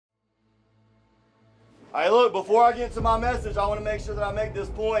All right, look, before I get into my message, I want to make sure that I make this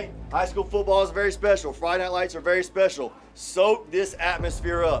point. High school football is very special. Friday night lights are very special. Soak this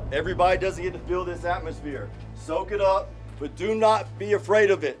atmosphere up. Everybody doesn't get to feel this atmosphere. Soak it up, but do not be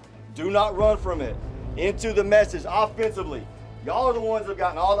afraid of it. Do not run from it. Into the message offensively. Y'all are the ones that have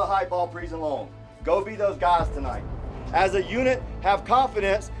gotten all the hype all preseason long. Go be those guys tonight. As a unit, have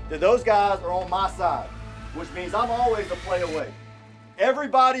confidence that those guys are on my side, which means I'm always a play away.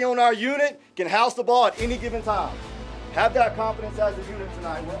 Everybody on our unit can house the ball at any given time. Have that confidence as a unit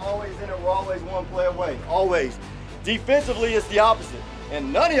tonight. We're always in it. We're always one play away. Always. Defensively, it's the opposite.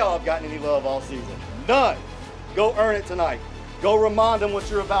 And none of y'all have gotten any love all season. None. Go earn it tonight. Go remind them what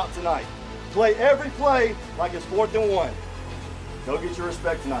you're about tonight. Play every play like it's 4th and 1. Go get your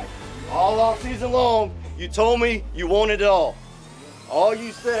respect tonight. All off season long, you told me you wanted it all. All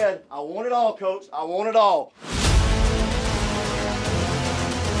you said, I want it all, coach. I want it all.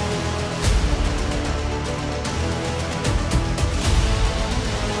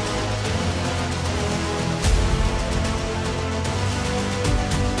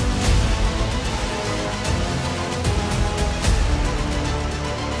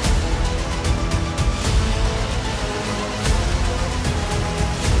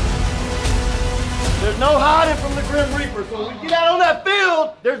 There's no hiding from the Grim Reaper, so when we get out on that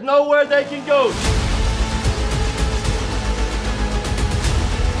field, there's nowhere they can go.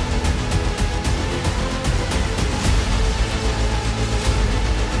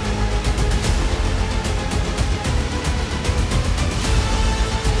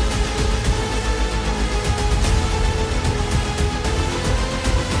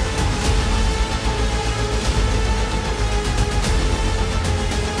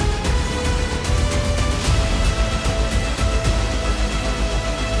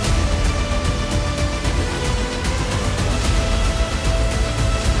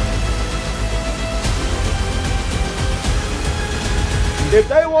 If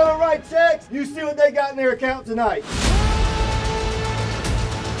they want to write checks, you see what they got in their account tonight.